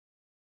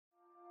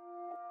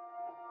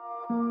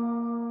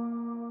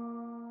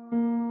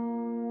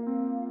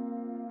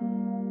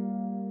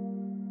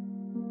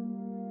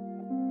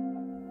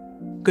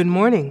Good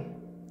morning,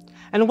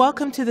 and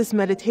welcome to this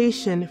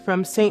meditation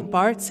from St.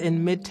 Bart's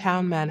in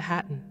Midtown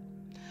Manhattan.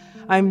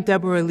 I'm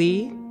Deborah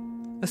Lee,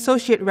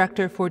 Associate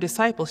Rector for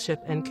Discipleship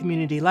and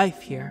Community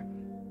Life here.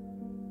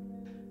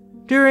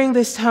 During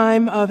this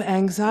time of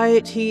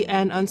anxiety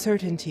and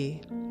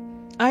uncertainty,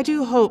 I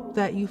do hope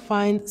that you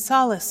find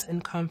solace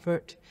and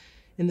comfort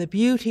in the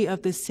beauty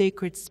of this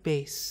sacred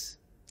space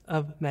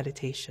of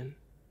meditation.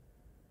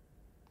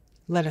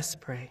 Let us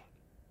pray.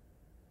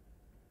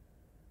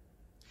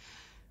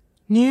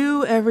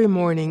 New every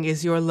morning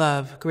is your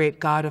love, great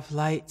God of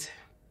light,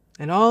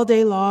 and all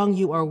day long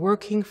you are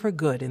working for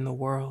good in the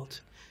world.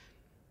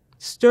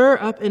 Stir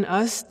up in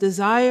us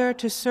desire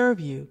to serve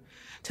you,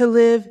 to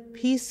live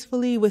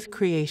peacefully with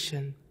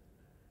creation,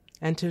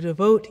 and to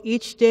devote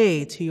each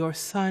day to your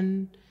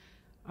Son,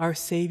 our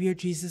Savior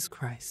Jesus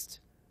Christ.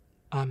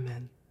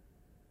 Amen.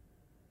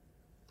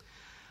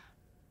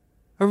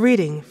 A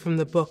reading from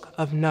the book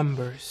of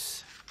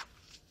Numbers.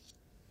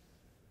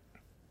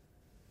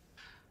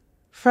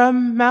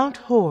 From Mount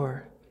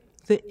Hor,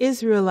 the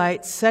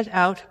Israelites set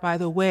out by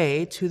the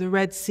way to the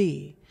Red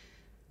Sea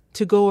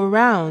to go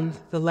around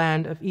the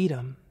land of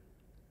Edom.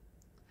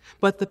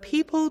 But the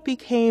people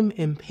became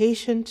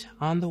impatient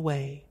on the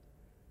way.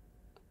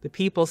 The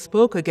people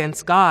spoke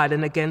against God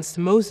and against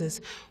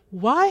Moses.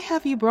 "Why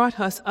have you brought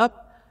us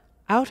up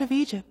out of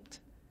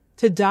Egypt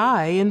to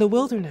die in the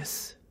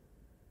wilderness?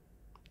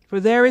 For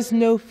there is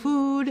no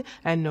food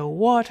and no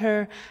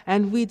water,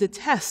 and we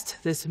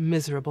detest this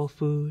miserable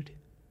food."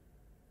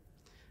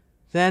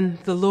 Then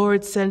the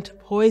Lord sent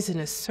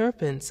poisonous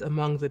serpents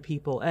among the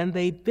people, and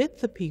they bit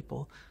the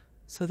people,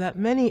 so that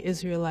many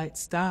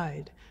Israelites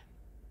died.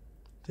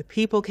 The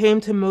people came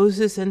to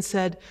Moses and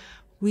said,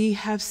 "We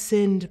have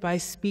sinned by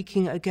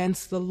speaking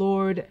against the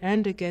Lord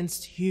and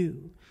against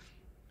you.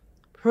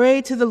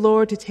 Pray to the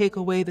Lord to take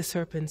away the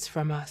serpents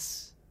from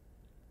us."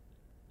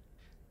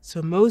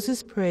 So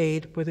Moses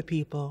prayed for the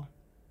people,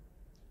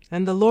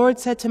 and the Lord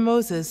said to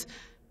Moses,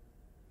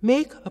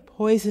 "Make a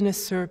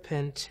poisonous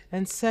serpent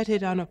and set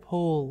it on a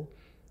pole,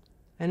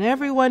 and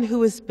everyone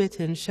who is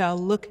bitten shall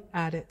look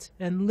at it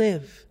and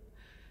live."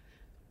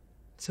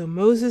 So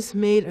Moses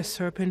made a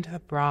serpent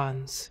of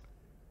bronze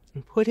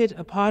and put it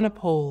upon a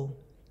pole.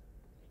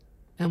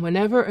 And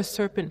whenever a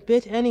serpent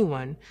bit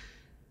anyone,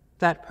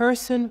 that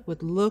person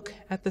would look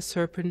at the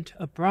serpent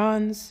of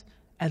bronze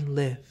and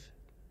live.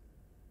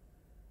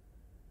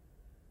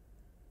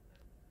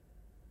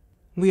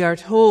 We are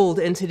told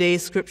in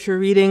today's scripture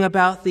reading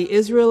about the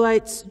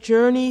Israelites'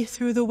 journey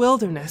through the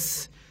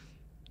wilderness,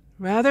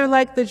 rather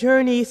like the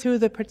journey through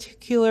the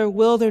particular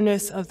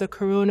wilderness of the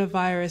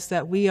coronavirus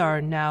that we are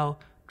now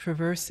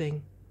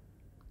traversing.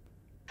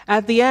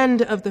 At the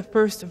end of the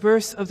first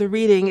verse of the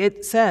reading,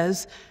 it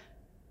says,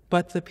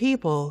 "But the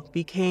people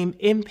became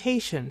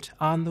impatient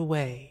on the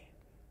way."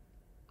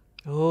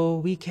 Oh,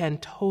 we can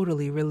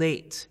totally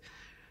relate.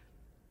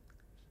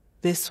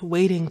 This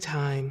waiting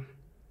time,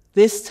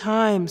 this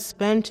time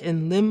spent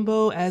in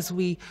limbo as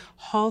we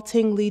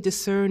haltingly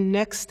discern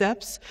next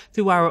steps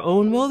through our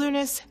own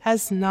wilderness,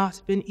 has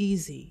not been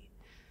easy.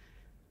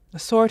 A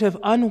sort of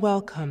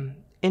unwelcome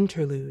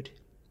interlude.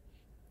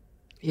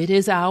 It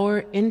is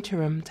our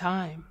interim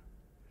time.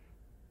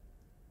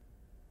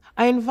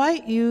 I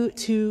invite you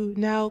to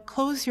now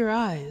close your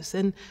eyes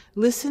and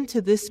listen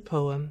to this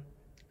poem,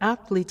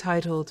 aptly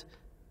titled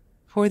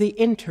 "For the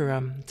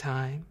Interim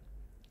Time,"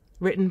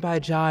 written by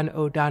John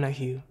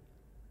O'Donohue.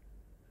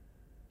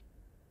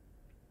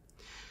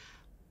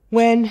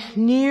 When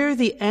near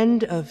the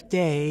end of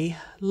day,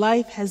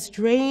 life has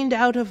drained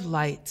out of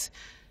light,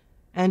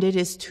 and it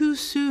is too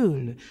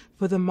soon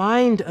for the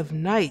mind of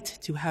night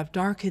to have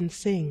darkened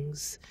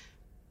things.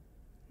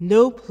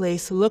 No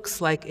place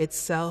looks like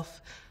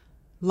itself.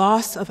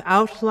 Loss of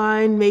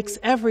outline makes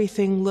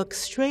everything look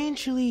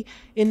strangely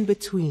in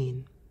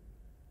between,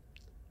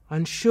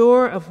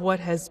 unsure of what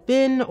has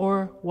been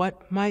or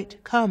what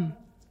might come.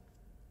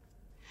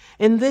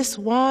 In this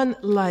wan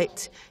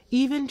light,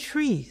 even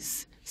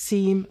trees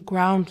seem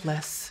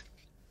groundless.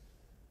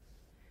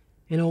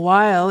 In a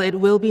while it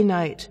will be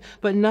night,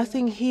 but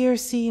nothing here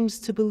seems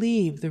to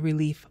believe the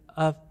relief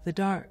of the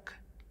dark.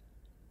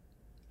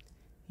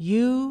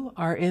 You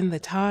are in the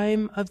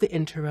time of the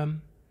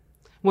interim,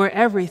 where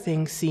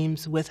everything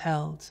seems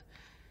withheld.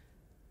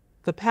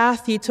 The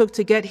path you took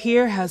to get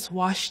here has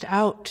washed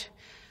out.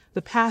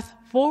 The path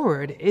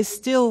forward is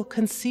still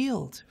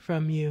concealed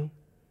from you.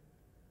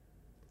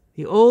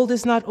 The old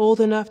is not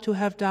old enough to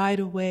have died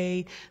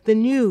away. The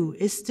new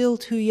is still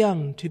too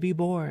young to be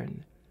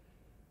born.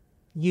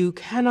 You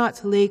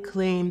cannot lay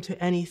claim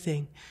to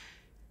anything.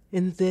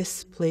 In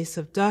this place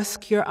of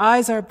dusk, your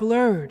eyes are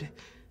blurred,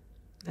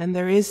 and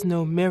there is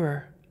no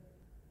mirror.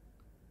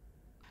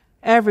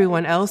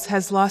 Everyone else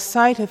has lost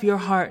sight of your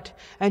heart,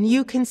 and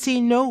you can see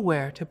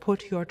nowhere to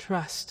put your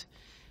trust.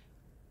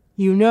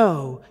 You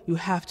know you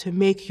have to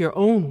make your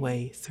own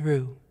way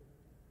through.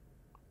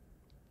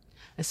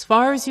 As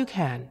far as you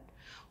can,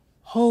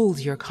 hold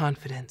your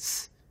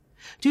confidence.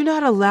 Do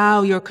not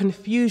allow your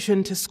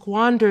confusion to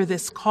squander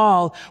this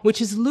call,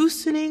 which is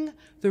loosening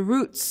the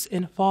roots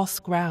in false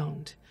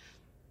ground,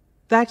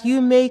 that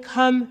you may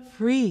come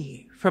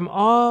free from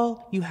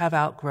all you have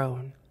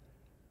outgrown.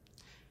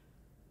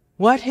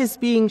 What is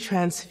being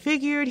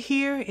transfigured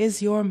here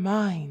is your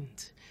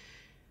mind,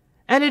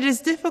 and it is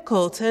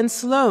difficult and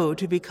slow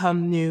to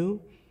become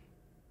new.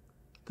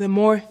 The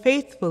more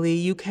faithfully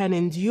you can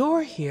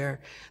endure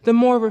here, the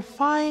more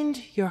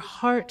refined your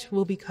heart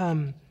will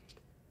become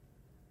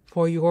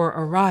for your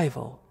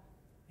arrival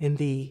in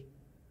the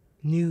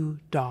new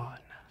dawn.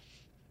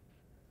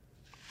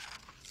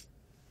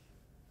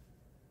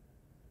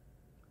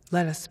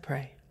 Let us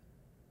pray.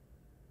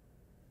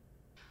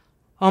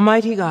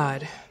 Almighty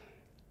God,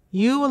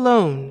 you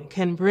alone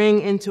can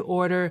bring into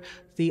order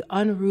the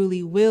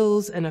unruly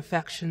wills and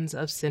affections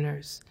of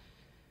sinners.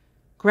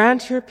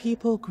 Grant your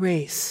people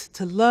grace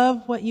to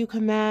love what you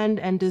command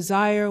and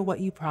desire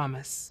what you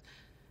promise,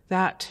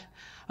 that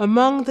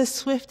among the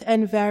swift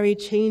and varied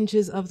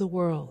changes of the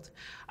world,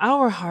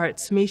 our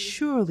hearts may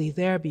surely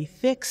there be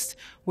fixed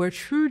where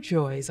true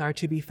joys are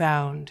to be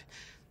found.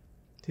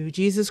 Through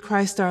Jesus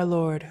Christ our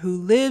Lord, who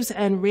lives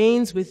and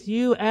reigns with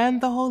you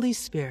and the Holy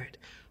Spirit,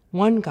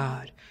 one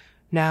God,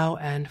 now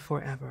and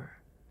forever.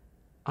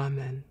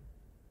 Amen.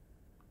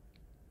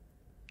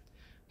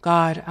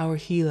 God, our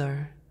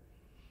healer,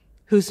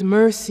 whose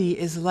mercy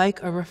is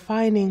like a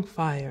refining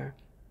fire,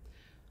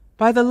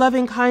 by the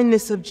loving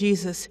kindness of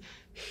Jesus,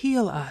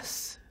 heal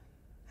us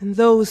and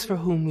those for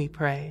whom we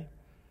pray,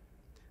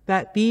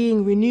 that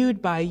being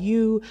renewed by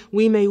you,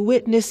 we may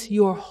witness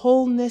your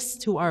wholeness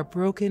to our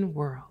broken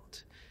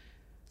world.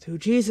 Through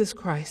Jesus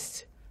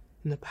Christ,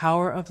 in the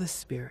power of the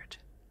Spirit.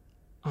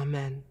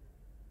 Amen.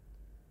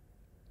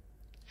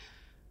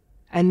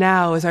 And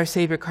now, as our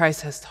Savior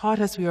Christ has taught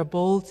us, we are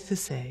bold to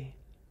say,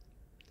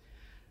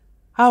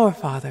 Our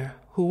Father,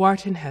 who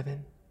art in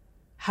heaven,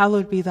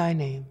 hallowed be thy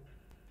name.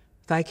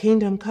 Thy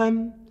kingdom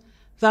come,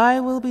 thy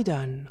will be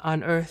done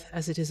on earth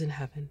as it is in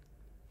heaven.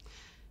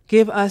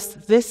 Give us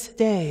this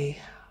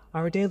day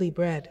our daily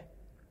bread,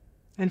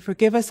 and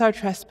forgive us our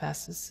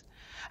trespasses,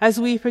 as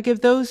we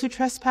forgive those who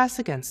trespass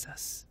against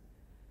us.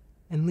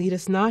 And lead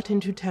us not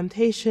into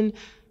temptation,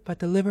 but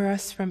deliver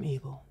us from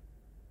evil.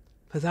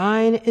 For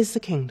thine is the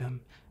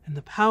kingdom, and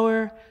the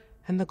power,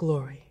 and the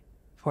glory,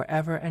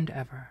 forever and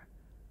ever.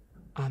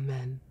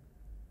 Amen.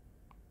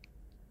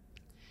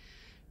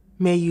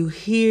 May you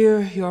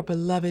hear your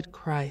beloved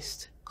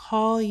Christ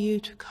call you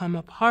to come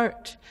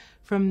apart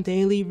from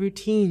daily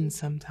routine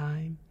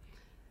sometime,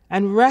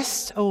 and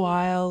rest a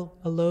while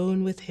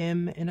alone with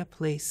him in a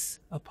place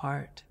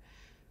apart,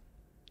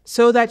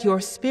 so that your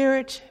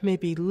spirit may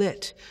be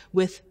lit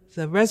with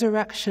the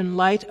resurrection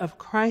light of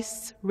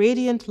Christ's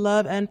radiant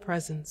love and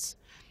presence.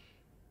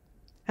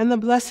 And the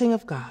blessing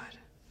of God,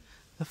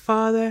 the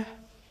Father,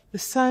 the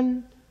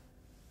Son,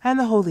 and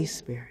the Holy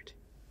Spirit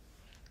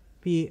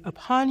be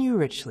upon you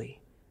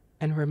richly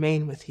and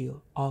remain with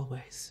you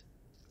always.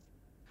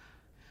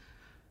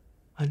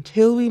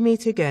 Until we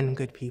meet again,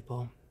 good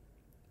people,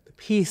 the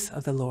peace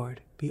of the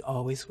Lord be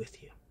always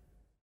with you.